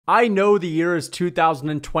I know the year is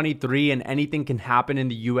 2023 and anything can happen in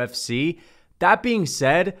the UFC. That being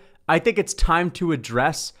said, I think it's time to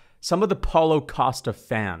address some of the Paulo Costa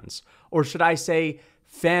fans, or should I say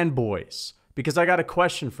fanboys, because I got a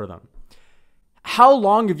question for them. How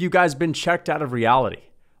long have you guys been checked out of reality?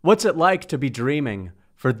 What's it like to be dreaming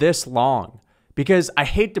for this long? Because I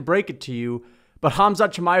hate to break it to you, but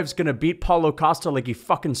Khamzat Chimaev's going to beat Paulo Costa like he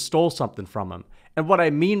fucking stole something from him. And what I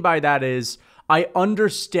mean by that is, I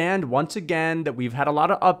understand once again that we've had a lot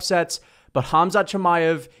of upsets, but Khamzat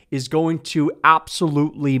Chimaev is going to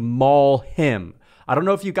absolutely maul him. I don't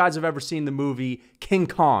know if you guys have ever seen the movie King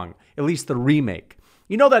Kong, at least the remake.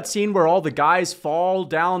 You know that scene where all the guys fall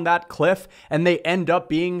down that cliff and they end up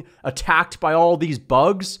being attacked by all these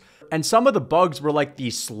bugs? And some of the bugs were like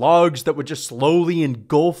these slugs that would just slowly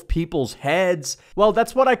engulf people's heads. Well,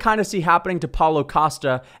 that's what I kind of see happening to Paulo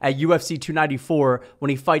Costa at UFC 294 when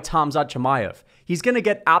he fights Khamzat Chimaev. He's going to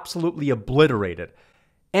get absolutely obliterated.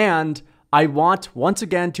 And I want, once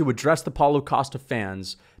again, to address the Paulo Costa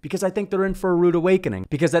fans because I think they're in for a rude awakening.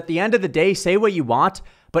 Because at the end of the day, say what you want,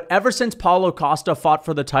 but ever since Paulo Costa fought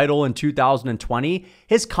for the title in 2020,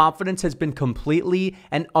 his confidence has been completely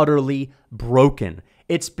and utterly broken.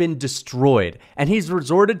 It's been destroyed. And he's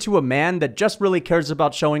resorted to a man that just really cares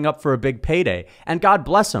about showing up for a big payday. And God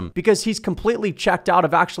bless him, because he's completely checked out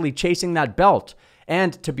of actually chasing that belt.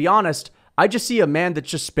 And to be honest, I just see a man that's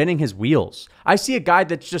just spinning his wheels. I see a guy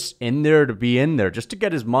that's just in there to be in there, just to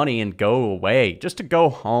get his money and go away, just to go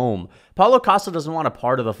home. Paulo Costa doesn't want a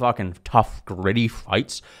part of the fucking tough, gritty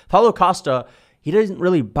fights. Paulo Costa, he doesn't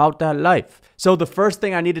really bout that life. So the first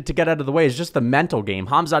thing I needed to get out of the way is just the mental game.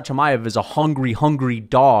 Khamzat Chimaev is a hungry, hungry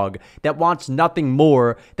dog that wants nothing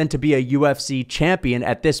more than to be a UFC champion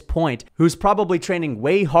at this point, who's probably training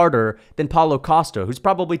way harder than Paulo Costa, who's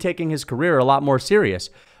probably taking his career a lot more serious.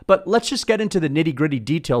 But let's just get into the nitty-gritty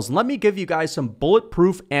details and let me give you guys some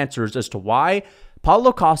bulletproof answers as to why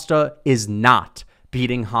Paulo Costa is not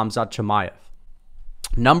beating Khamzat Chimaev.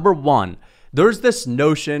 Number one, there's this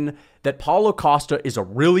notion that Paulo Costa is a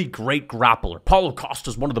really great grappler. Paulo Costa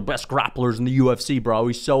is one of the best grapplers in the UFC, bro.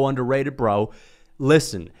 He's so underrated, bro.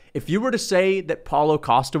 Listen, if you were to say that Paulo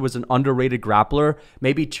Costa was an underrated grappler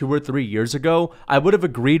maybe 2 or 3 years ago, I would have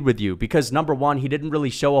agreed with you because number one, he didn't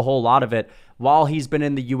really show a whole lot of it while he's been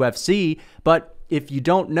in the UFC. But if you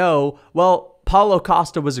don't know, well, Paulo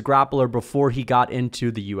Costa was a grappler before he got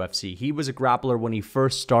into the UFC. He was a grappler when he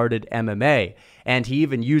first started MMA, and he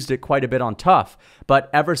even used it quite a bit on Tough. But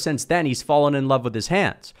ever since then, he's fallen in love with his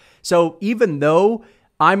hands. So even though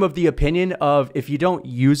I'm of the opinion of if you don't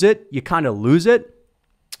use it, you kind of lose it,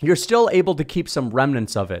 you're still able to keep some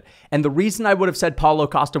remnants of it. And the reason I would have said Paulo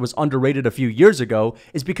Costa was underrated a few years ago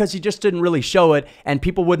is because he just didn't really show it and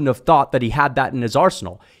people wouldn't have thought that he had that in his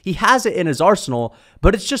arsenal. He has it in his arsenal,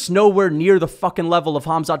 but it's just nowhere near the fucking level of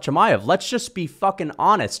Khamzat Chimaev. Let's just be fucking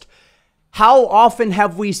honest. How often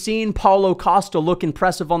have we seen Paulo Costa look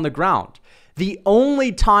impressive on the ground? The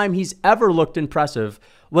only time he's ever looked impressive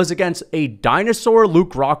was against a dinosaur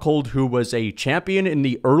Luke Rockhold, who was a champion in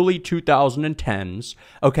the early 2010s,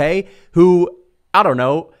 okay? Who, I don't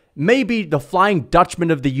know, maybe the Flying Dutchman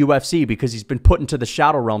of the UFC because he's been put into the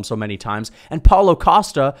shadow realm so many times. And Paulo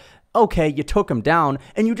Costa, okay, you took him down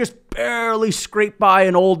and you just barely scraped by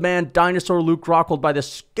an old man dinosaur Luke Rockhold by the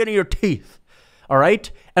skin of your teeth, all right?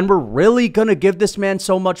 And we're really going to give this man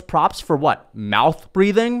so much props for what? Mouth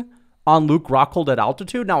breathing on Luke Rockhold at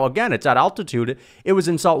altitude? Now, again, it's at altitude. It was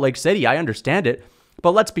in Salt Lake City. I understand it.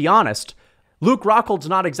 But let's be honest. Luke Rockhold's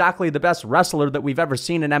not exactly the best wrestler that we've ever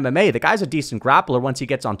seen in MMA. The guy's a decent grappler once he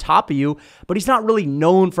gets on top of you, but he's not really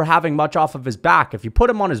known for having much off of his back. If you put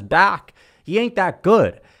him on his back, he ain't that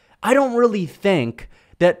good. I don't really think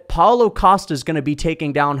that Paulo Costa is going to be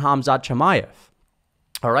taking down Khamzat Chimaev.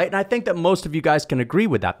 All right, and I think that most of you guys can agree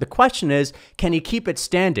with that. The question is, can he keep it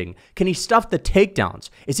standing? Can he stuff the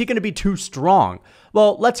takedowns? Is he going to be too strong?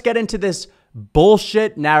 Well, let's get into this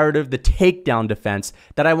bullshit narrative, the takedown defense,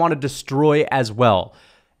 that I want to destroy as well.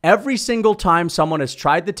 Every single time someone has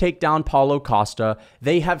tried to take down Paulo Costa,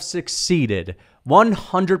 they have succeeded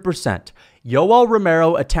 100%. Yoel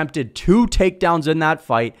Romero attempted 2 takedowns in that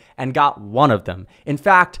fight and got 1 of them. In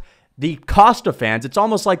fact, the Costa fans, it's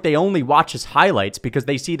almost like they only watch his highlights because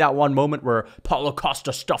they see that one moment where Paulo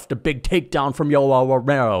Costa stuffed a big takedown from Yoel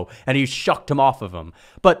Romero and he shucked him off of him.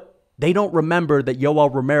 But they don't remember that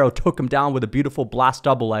Yoel Romero took him down with a beautiful blast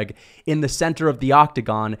double leg in the center of the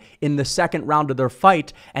octagon in the second round of their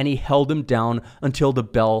fight, and he held him down until the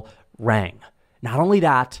bell rang. Not only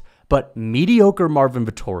that, but mediocre Marvin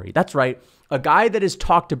Vettori. That's right. A guy that is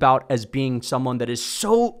talked about as being someone that is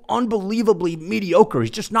so unbelievably mediocre. He's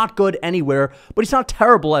just not good anywhere, but he's not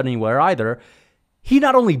terrible anywhere either. He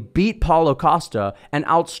not only beat Paulo Costa and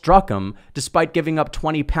outstruck him despite giving up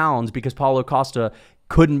 20 pounds because Paulo Costa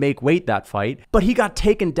couldn't make weight that fight, but he got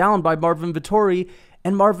taken down by Marvin Vettori,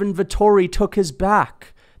 and Marvin Vettori took his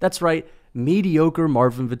back. That's right, mediocre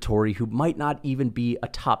Marvin Vettori, who might not even be a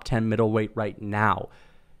top 10 middleweight right now,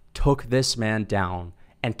 took this man down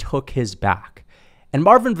and took his back. And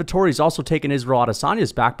Marvin Vettori's also taken Israel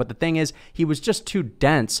Adesanya's back, but the thing is, he was just too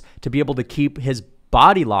dense to be able to keep his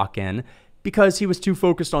body lock in because he was too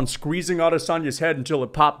focused on squeezing Adesanya's head until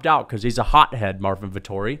it popped out because he's a hothead, Marvin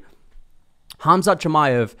Vettori. Khamzat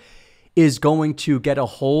Chimaev is going to get a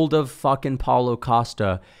hold of fucking Paulo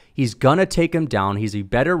Costa. He's going to take him down. He's a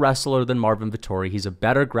better wrestler than Marvin Vettori. He's a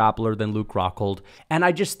better grappler than Luke Rockhold. And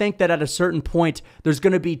I just think that at a certain point, there's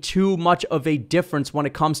going to be too much of a difference when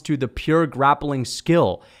it comes to the pure grappling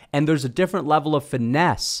skill. And there's a different level of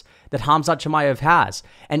finesse that Khamzat Chimaev has.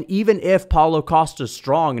 And even if Paulo Costa's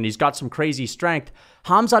strong and he's got some crazy strength,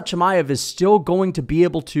 Khamzat Chimaev is still going to be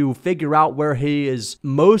able to figure out where he is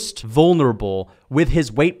most vulnerable with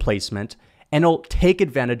his weight placement, and he'll take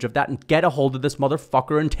advantage of that and get a hold of this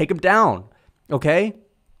motherfucker and take him down, okay?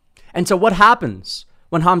 And so what happens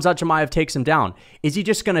when Khamzat Chimaev takes him down? Is he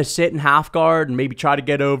just going to sit in half guard and maybe try to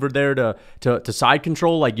get over there to side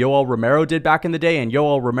control like Yoel Romero did back in the day? And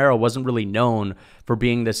Yoel Romero wasn't really known for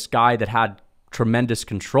being this guy that had tremendous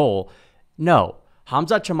control. No.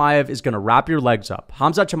 Khamzat Chimaev is going to wrap your legs up.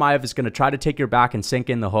 Khamzat Chimaev is going to try to take your back and sink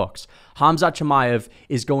in the hooks. Khamzat Chimaev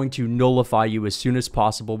is going to nullify you as soon as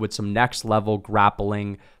possible with some next level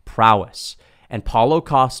grappling prowess. And Paulo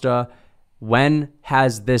Costa, when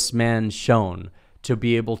has this man shown to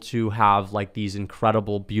be able to have like these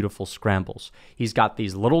incredible, beautiful scrambles? He's got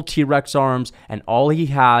these little T-Rex arms, and all he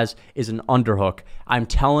has is an underhook. I'm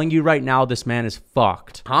telling you right now, this man is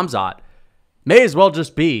fucked. Khamzat may as well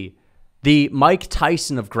just be the Mike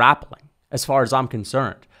Tyson of grappling, as far as I'm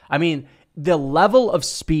concerned. I mean, the level of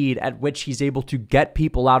speed at which he's able to get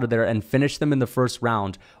people out of there and finish them in the first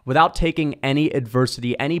round without taking any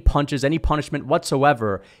adversity, any punches, any punishment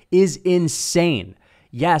whatsoever is insane.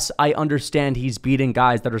 Yes, I understand he's beating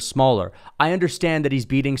guys that are smaller. I understand that he's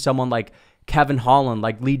beating someone like Kevin Holland,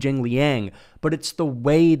 like Li Jingliang, but it's the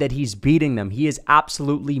way that he's beating them. He is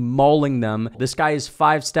absolutely mauling them. This guy is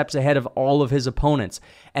 5 steps ahead of all of his opponents.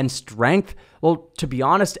 And strength, well, to be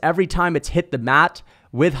honest, every time it's hit the mat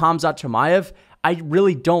with Khamzat Chimaev, I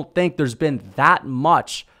really don't think there's been that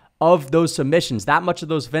much of those submissions, that much of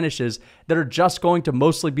those finishes that are just going to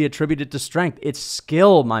mostly be attributed to strength. It's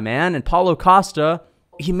skill, my man. And Paulo Costa,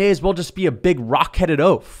 he may as well just be a big rock-headed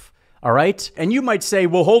oaf. All right? And you might say,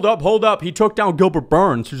 well, hold up. He took down Gilbert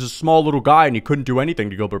Burns, who's a small little guy, and he couldn't do anything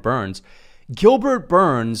to Gilbert Burns. Gilbert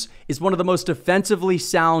Burns is one of the most defensively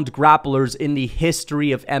sound grapplers in the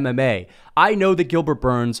history of MMA. I know that Gilbert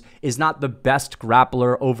Burns is not the best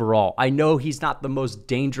grappler overall. I know he's not the most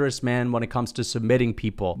dangerous man when it comes to submitting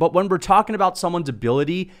people. But when we're talking about someone's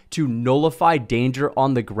ability to nullify danger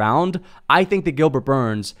on the ground, I think that Gilbert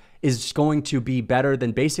Burns is going to be better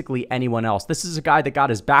than basically anyone else. This is a guy that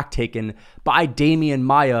got his back taken by Damian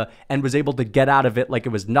Maia and was able to get out of it like it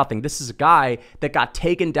was nothing. This is a guy that got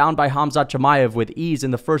taken down by Khamzat Chimaev with ease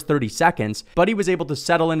in the first 30 seconds, but he was able to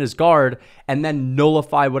settle in his guard and then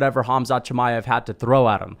nullify whatever Khamzat Chimaev had to throw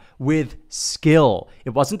at him with skill.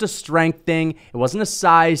 It wasn't a strength thing. It wasn't a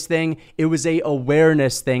size thing. It was a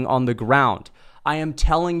awareness thing on the ground. I am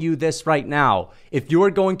telling you this right now. If you are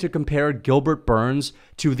going to compare Gilbert Burns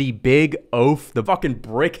to the big oaf, the fucking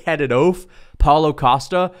brick-headed oaf, Paulo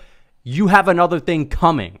Costa, you have another thing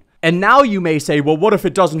coming. And now you may say, well, what if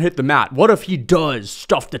it doesn't hit the mat? What if he does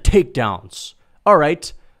stuff the takedowns? All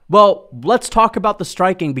right. Well, let's talk about the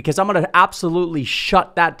striking because I'm going to absolutely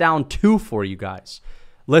shut that down too for you guys.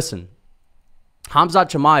 Listen, Khamzat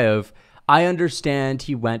Chimaev, I understand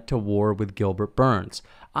he went to war with Gilbert Burns.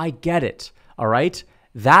 I get it. All right,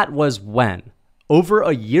 that was when? Over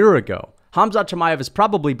a year ago. Khamzat Chimaev has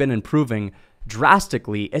probably been improving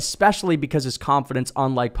drastically, especially because his confidence,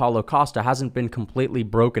 unlike Paulo Costa, hasn't been completely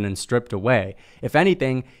broken and stripped away. If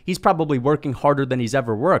anything, he's probably working harder than he's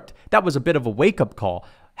ever worked. That was a bit of a wake-up call.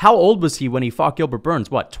 How old was he when he fought Gilbert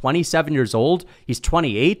Burns? What, 27 years old? He's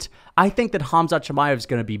 28? I think that Khamzat Chimaev is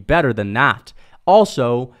going to be better than that.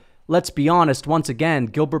 Also, let's be honest, once again,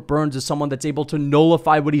 Gilbert Burns is someone that's able to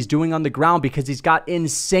nullify what he's doing on the ground because he's got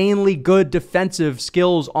insanely good defensive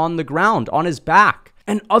skills on the ground, on his back.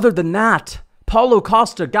 And other than that, Paulo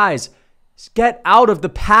Costa, guys, Get out of the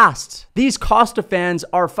past. These Costa fans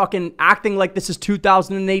are fucking acting like this is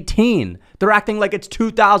 2018. They're acting like it's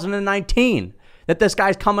 2019. That this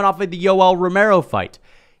guy's coming off of the Yoel Romero fight.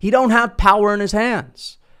 He don't have power in his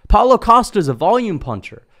hands. Paulo Costa's a volume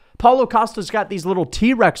puncher. Paulo Costa's got these little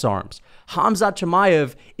T-Rex arms. Khamzat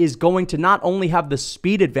Chimaev is going to not only have the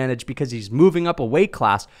speed advantage because he's moving up a weight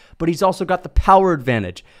class, but he's also got the power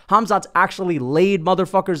advantage. Khamzat's actually laid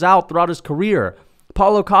motherfuckers out throughout his career.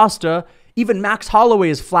 Paulo Costa, even Max Holloway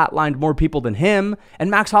has flatlined more people than him, and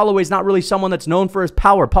Max Holloway's not really someone that's known for his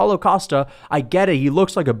power. Paulo Costa, I get it, he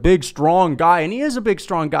looks like a big, strong guy, and he is a big,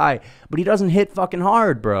 strong guy, but he doesn't hit fucking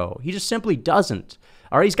hard, bro. He just simply doesn't.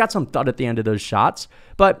 All right, he's got some thud at the end of those shots,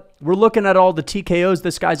 but we're looking at all the TKOs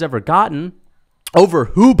this guy's ever gotten. Over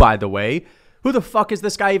who, by the way? Who the fuck is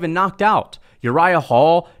this guy even knocked out? Uriah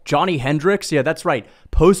Hall, Johnny Hendricks? Yeah, that's right.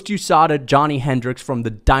 Post-USADA Johnny Hendricks from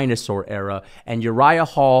the dinosaur era. And Uriah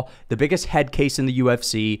Hall, the biggest head case in the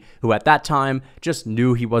UFC, who at that time just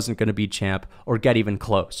knew he wasn't going to be champ or get even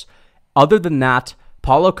close. Other than that,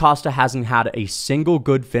 Paulo Costa hasn't had a single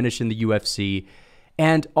good finish in the UFC.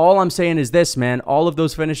 And all I'm saying is this, man, all of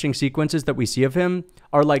those finishing sequences that we see of him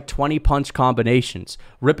are like 20-punch combinations.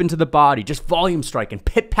 Rip into the body, just volume striking,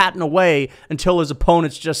 pit-patting away until his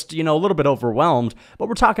opponent's just, a little bit overwhelmed. But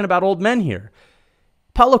we're talking about old men here.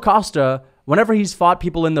 Paulo Costa, whenever he's fought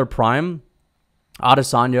people in their prime,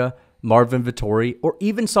 Adesanya, Marvin, Vettori, or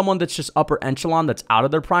even someone that's just upper echelon that's out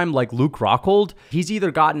of their prime like Luke Rockhold, he's either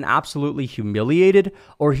gotten absolutely humiliated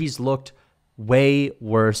or he's looked way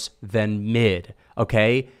worse than mid.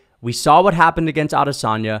 Okay, we saw what happened against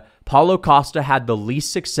Adesanya. Paulo Costa had the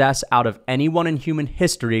least success out of anyone in human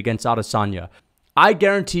history against Adesanya. I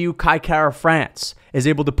guarantee you Kai Kara France is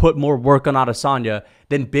able to put more work on Adesanya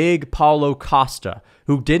than big Paulo Costa,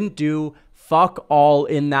 who didn't do fuck all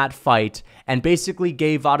in that fight and basically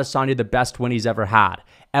gave Adesanya the best win he's ever had.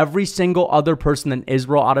 Every single other person that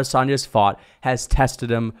Israel Adesanya's fought has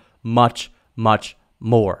tested him much, much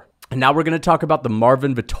more. And now we're going to talk about the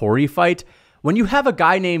Marvin Vettori fight. When you have a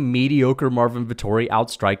guy named mediocre Marvin Vettori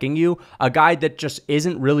outstriking you, a guy that just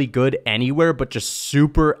isn't really good anywhere but just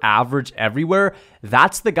super average everywhere,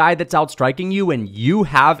 that's the guy that's outstriking you, and you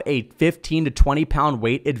have a 15 to 20 pound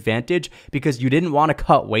weight advantage because you didn't want to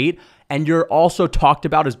cut weight, and you're also talked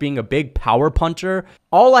about as being a big power puncher.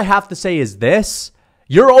 All I have to say is this: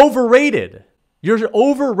 you're overrated. You're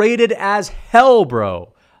overrated as hell,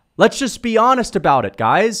 bro. Let's just be honest about it,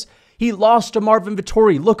 guys. He lost to Marvin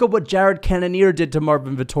Vettori. Look at what Jared Cannonier did to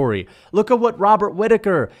Marvin Vettori. Look at what Robert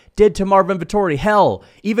Whittaker did to Marvin Vettori. Hell,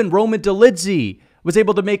 even Roman Dolidze was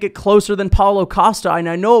able to make it closer than Paulo Costa. And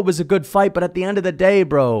I know it was a good fight, but at the end of the day,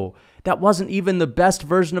 bro, that wasn't even the best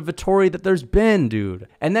version of Vettori that there's been, dude.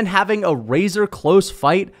 And then having a razor close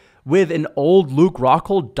fight with an old Luke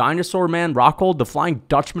Rockhold, Dinosaur Man Rockhold, the Flying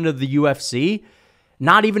Dutchman of the UFC,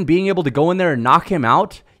 not even being able to go in there and knock him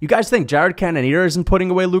out. You guys think Jared Cannonier isn't putting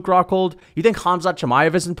away Luke Rockhold? You think Khamzat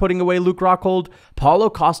Chimaev isn't putting away Luke Rockhold? Paulo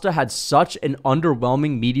Costa had such an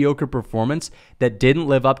underwhelming, mediocre performance that didn't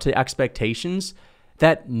live up to expectations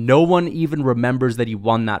that no one even remembers that he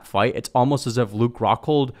won that fight. It's almost as if Luke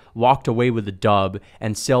Rockhold walked away with a dub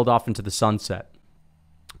and sailed off into the sunset.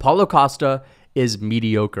 Paulo Costa is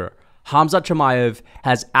mediocre. Khamzat Chimaev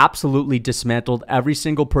has absolutely dismantled every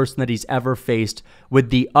single person that he's ever faced with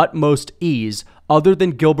the utmost ease, other than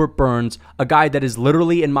Gilbert Burns, a guy that is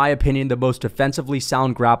literally, in my opinion, the most defensively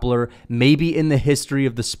sound grappler maybe in the history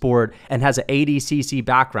of the sport and has an ADCC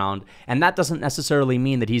background. And that doesn't necessarily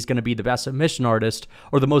mean that he's going to be the best submission artist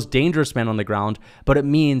or the most dangerous man on the ground, but it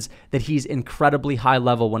means that he's incredibly high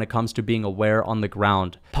level when it comes to being aware on the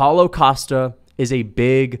ground. Paulo Costa is a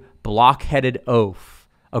big, block-headed oaf.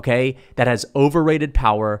 Okay, that has overrated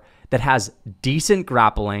power, that has decent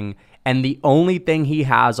grappling, and the only thing he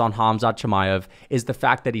has on Khamzat Chimaev is the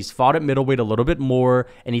fact that he's fought at middleweight a little bit more,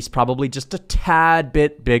 and he's probably just a tad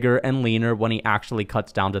bit bigger and leaner when he actually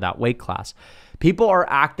cuts down to that weight class. People are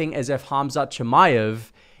acting as if Khamzat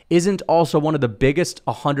Chimaev isn't also one of the biggest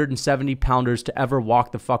 170-pounders to ever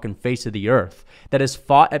walk the fucking face of the earth, that has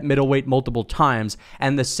fought at middleweight multiple times,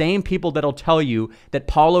 and the same people that'll tell you that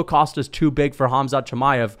Paulo Costa's too big for Khamzat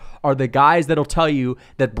Chimaev are the guys that'll tell you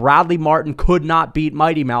that Bradley Martin could not beat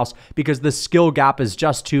Mighty Mouse because the skill gap is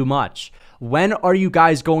just too much. When are you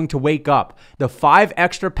guys going to wake up? The 5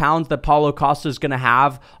 extra pounds that Paulo Costa is going to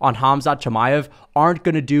have on Khamzat Chimaev aren't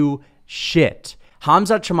going to do shit.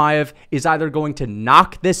 Khamzat Chimaev is either going to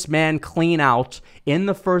knock this man clean out in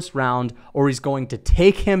the first round, or he's going to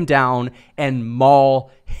take him down and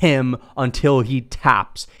maul him until he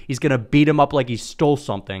taps. He's going to beat him up like he stole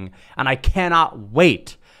something. And I cannot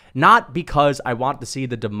wait Not because I want to see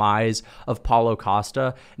the demise of Paulo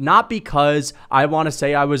Costa, not because I want to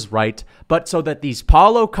say I was right, but so that these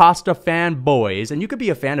Paulo Costa fanboys, and you could be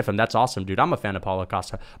a fan of him, that's awesome, dude. I'm a fan of Paulo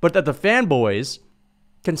Costa, but that the fanboys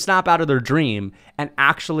can snap out of their dream and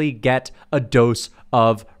actually get a dose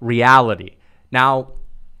of reality. Now,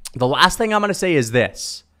 the last thing I'm going to say is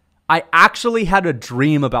this. I actually had a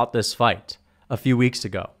dream about this fight a few weeks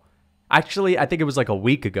ago. Actually, I think it was like a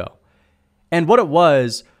week ago. And what it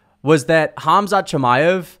was that Khamzat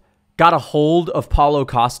Chimaev got a hold of Paulo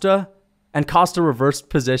Costa and Costa reversed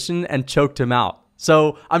position and choked him out.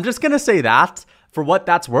 So I'm just going to say that for what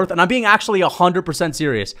that's worth. And I'm being actually 100%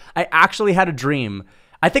 serious. I actually had a dream.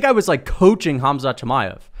 I think I was like coaching Khamzat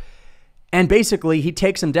Chimaev. And basically, he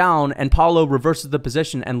takes him down, and Paulo reverses the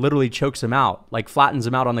position and literally chokes him out, like flattens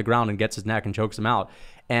him out on the ground and gets his neck and chokes him out.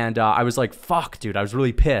 And I was like, fuck, dude, I was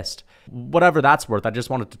really pissed. Whatever that's worth, I just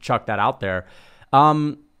wanted to chuck that out there.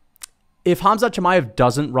 If Khamzat Chimaev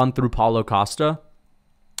doesn't run through Paulo Costa,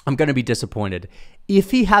 I'm going to be disappointed.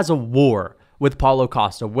 If he has a war with Paulo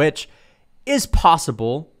Costa, which is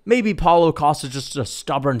possible, maybe Paulo Costa is just a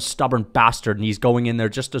stubborn bastard and he's going in there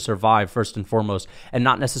just to survive first and foremost and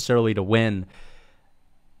not necessarily to win.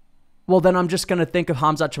 Well, then I'm just going to think of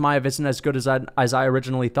Khamzat Chimaev isn't as good as I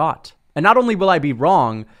originally thought. And not only will I be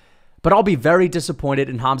wrong, but I'll be very disappointed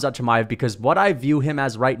in Khamzat Chimaev because what I view him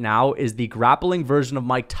as right now is the grappling version of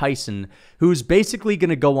Mike Tyson, who's basically going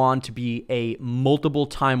to go on to be a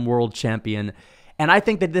multiple-time world champion. And I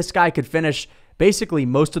think that this guy could finish basically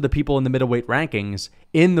most of the people in the middleweight rankings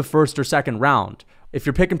in the first or second round. If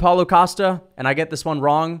you're picking Paulo Costa and I get this one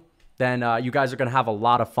wrong, then you guys are going to have a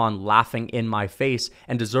lot of fun laughing in my face,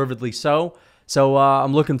 and deservedly so. So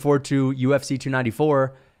I'm looking forward to UFC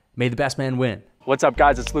 294. May the best man win. What's up,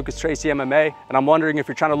 guys? It's Lucas Tracy MMA, and I'm wondering if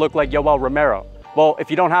you're trying to look like Yoel Romero. Well, if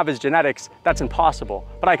you don't have his genetics, that's impossible,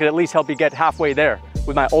 but I could at least help you get halfway there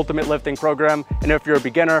with my ultimate lifting program, and if you're a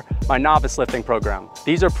beginner, my novice lifting program.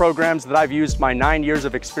 These are programs that I've used my 9 years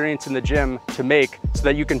of experience in the gym to make so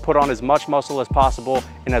that you can put on as much muscle as possible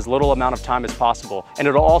in as little amount of time as possible. And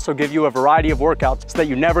it'll also give you a variety of workouts so that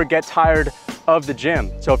you never get tired of the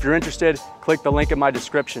gym. So if you're interested, click the link in my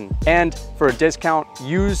description. And for a discount,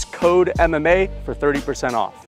 use code MMA for 30% off.